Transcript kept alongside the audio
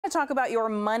to talk about your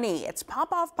money. It's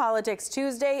Pop-Off Politics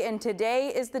Tuesday, and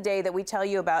today is the day that we tell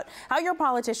you about how your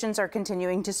politicians are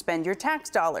continuing to spend your tax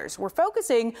dollars. We're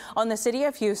focusing on the city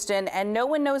of Houston, and no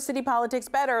one knows city politics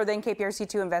better than KPRC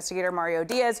 2 investigator Mario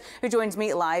Diaz, who joins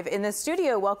me live in the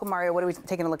studio. Welcome, Mario. What are we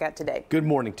taking a look at today? Good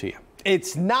morning to you.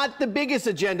 It's not the biggest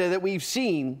agenda that we've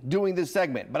seen doing this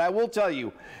segment, but I will tell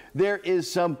you, there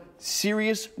is some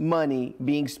serious money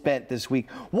being spent this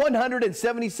week.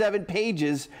 177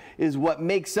 pages is what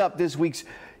makes up this week's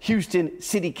Houston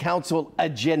City Council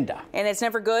agenda. And it's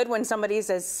never good when somebody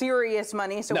says serious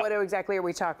money. So what exactly are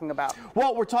we talking about?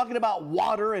 Well, we're talking about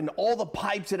water and all the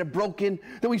pipes that have broken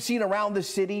that we've seen around the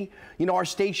city. You know, our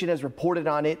station has reported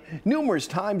on it numerous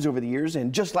times over the years.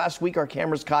 And just last week, our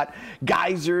cameras caught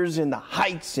geysers in the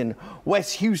Heights in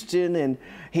West Houston. And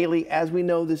Haley, as we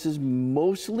know, this is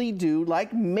mostly due,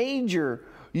 like major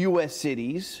U.S.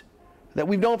 cities that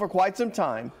we've known for quite some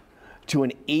time, to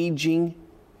an aging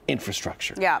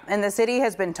infrastructure. Yeah, and the city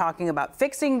has been talking about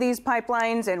fixing these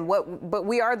pipelines, and but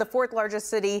we are the fourth largest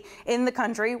city in the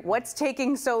country. What's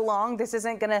taking so long? This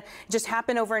isn't going to just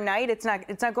happen overnight. It's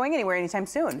not going anywhere anytime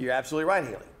soon. You're absolutely right,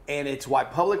 Haley. And it's why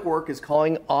Public Works is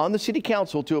calling on the city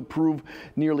council to approve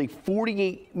nearly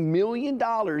 $48 million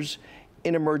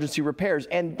in emergency repairs.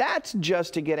 And that's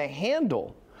just to get a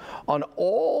handle on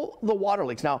all the water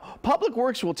leaks. Now, Public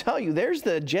Works will tell you, there's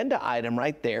the agenda item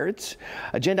right there. It's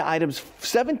agenda items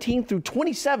 17 through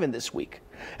 27 this week.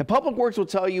 And Public Works will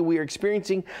tell you we are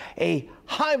experiencing a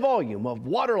high volume of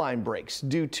waterline breaks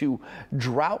due to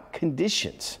drought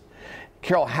conditions.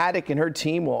 Carol Haddock and her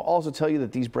team will also tell you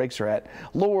that these breaks are at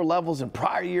lower levels in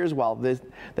prior years. While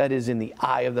that is in the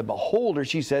eye of the beholder,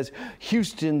 she says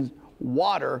Houston's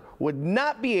water would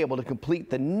not be able to complete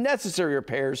the necessary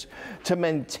repairs to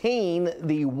maintain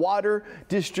the water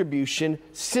distribution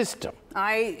system.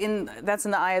 That's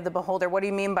in the eye of the beholder. What do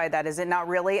you mean by that? Is it not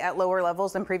really at lower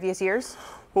levels than previous years?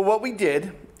 Well, what we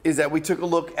did is that we took a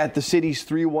look at the city's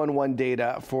 311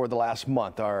 data for the last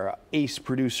month. Our ace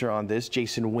producer on this,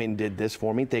 Jason Wynn, did this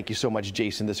for me. Thank you so much,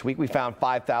 Jason. This week we found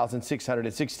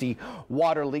 5,660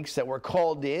 water leaks that were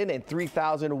called in and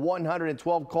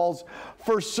 3,112 calls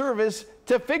for service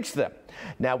to fix them.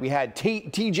 Now, we had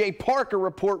TJ Parker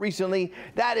report recently.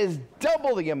 That is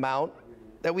double the amount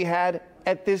that we had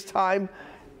at this time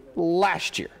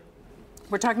last year.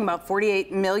 We're talking about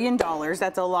 $48 million.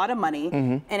 That's a lot of money.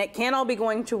 And it can't all be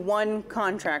going to one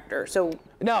contractor. So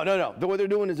No. What they're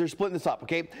doing is they're splitting this up,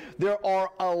 okay? There are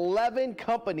 11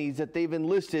 companies that they've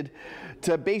enlisted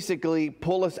to basically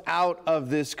pull us out of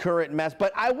this current mess.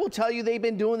 But I will tell you, they've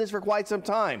been doing this for quite some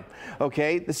time,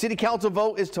 okay? The city council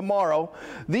vote is tomorrow.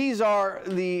 These are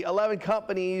the 11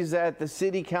 companies that the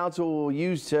city council will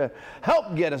use to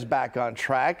help get us back on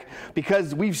track,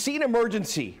 because we've seen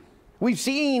emergency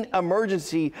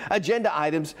agenda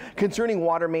items concerning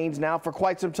water mains now for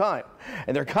quite some time.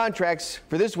 And their contracts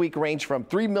for this week range from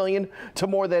 $3 million to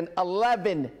more than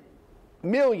 $11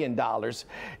 million.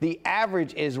 The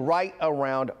average is right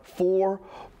around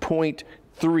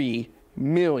 $4.3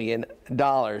 million.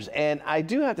 And I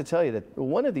do have to tell you that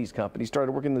one of these companies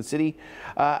started working in the city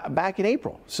back in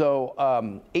April.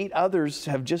 So 8 others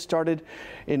have just started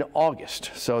in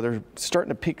August. So they're starting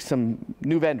to pick some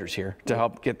new vendors here to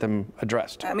help get them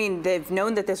addressed. I mean, they've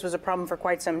known that this was a problem for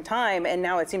quite some time, and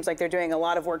now it seems like they're doing a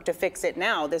lot of work to fix it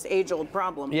now, this age-old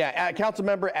problem. Yeah, Council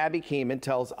Member Abby Kamen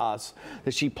tells us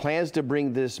that she plans to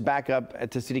bring this back up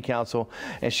to City Council,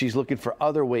 and she's looking for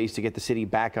other ways to get the city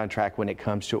back on track when it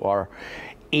comes to our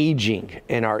aging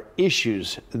and our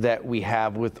issues that we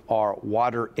have with our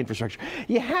water infrastructure.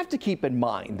 You have to keep in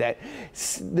mind that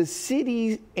the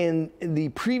cities and the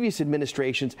previous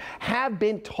administrations have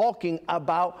been talking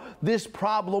about this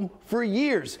problem for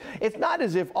years. It's not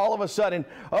as if all of a sudden,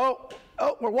 oh,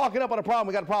 we're walking up on a problem,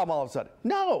 we got a problem all of a sudden.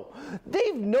 No,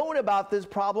 they've known about this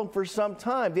problem for some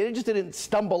time. They just didn't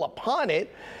stumble upon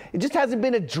it. It just hasn't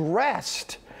been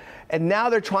addressed. And now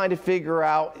they're trying to figure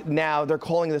out, now they're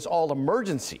calling this all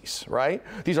emergencies, right?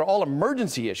 These are all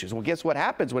emergency issues. Well, guess what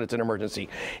happens when it's an emergency?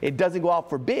 It doesn't go out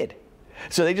for bid.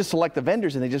 So they just select the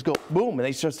vendors and they just go boom, and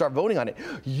they start voting on it.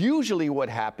 Usually what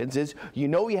happens is, you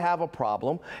know, you have a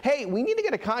problem. Hey, we need to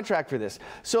get a contract for this.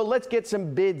 So let's get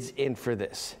some bids in for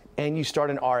this. And you start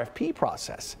an RFP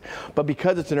process. But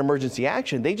because it's an emergency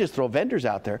action, they just throw vendors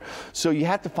out there. So you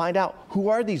have to find out, who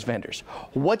are these vendors?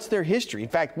 What's their history? In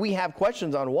fact, we have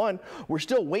questions on one. We're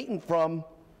still waiting from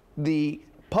the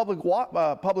Public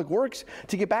Works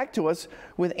to get back to us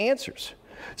with answers.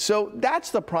 So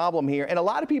that's the problem here. And a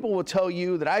lot of people will tell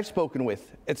you that I've spoken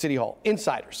with at City Hall,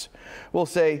 insiders, will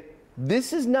say,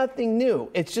 this is nothing new.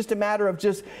 It's just a matter of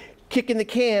just kicking the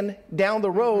can down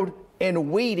the road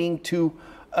and waiting to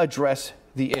address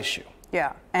the issue.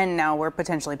 Yeah, and now we're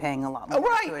potentially paying a lot more.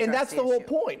 Right, and that's the whole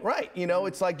point, right? You know,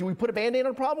 it's like, do we put a Band-Aid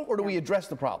on a problem or do we address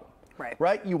the problem? Right.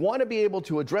 Right? You want to be able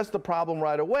to address the problem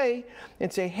right away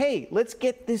and say, hey, let's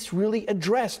get this really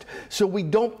addressed so we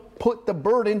don't put the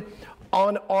burden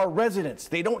on our residents.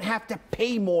 They don't have to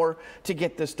pay more to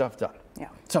get this stuff done. Yeah.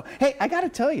 So, hey, I got to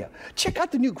tell you, check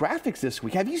out the new graphics this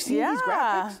week. Have you seen these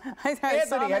graphics?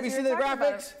 Anthony, have you seen the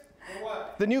graphics?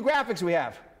 What? The new graphics we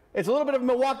have. It's a little bit of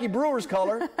Milwaukee Brewers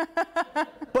color,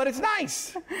 but it's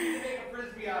nice.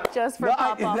 Just for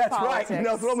pop-off That's politics. right. You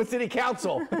know, throw them in city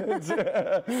council.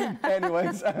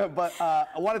 Anyways, but I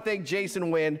want to thank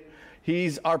Jason Wynn.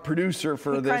 He's our producer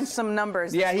for this. He crunched some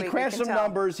numbers. Yeah, this he week, crunched some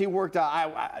numbers. He worked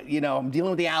out. You know, I'm dealing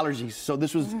with the allergies, so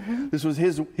this was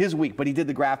his week. But he did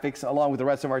the graphics along with the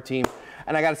rest of our team,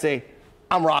 and I got to say,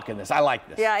 I'm rocking this. I like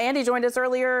this. Yeah, Andy joined us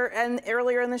earlier in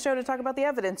the show to talk about the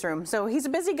evidence room. So he's a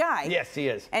busy guy. Yes, he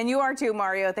is. And you are too,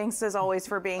 Mario. Thanks as always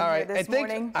for being here this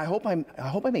morning. I hope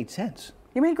I made sense.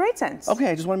 You made great sense. Okay,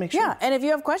 I just want to make sure. Yeah, and if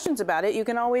you have questions about it, you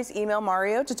can always email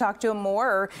Mario to talk to him more.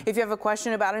 Or if you have a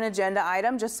question about an agenda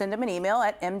item, just send him an email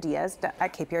at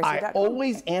mdiaz@kprc.com. I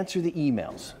always answer the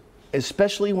emails,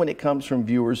 especially when it comes from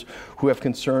viewers who have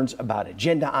concerns about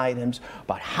agenda items,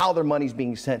 about how their money's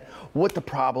being spent, what the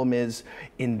problem is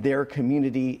in their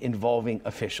community involving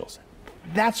officials.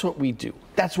 That's what we do.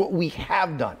 That's what we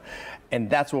have done. And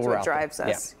that's what What drives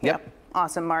us. Yeah. Yep.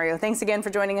 Awesome, Mario. Thanks again for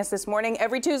joining us this morning.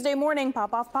 Every Tuesday morning,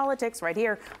 Pop Off Politics right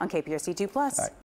here on KPRC 2+.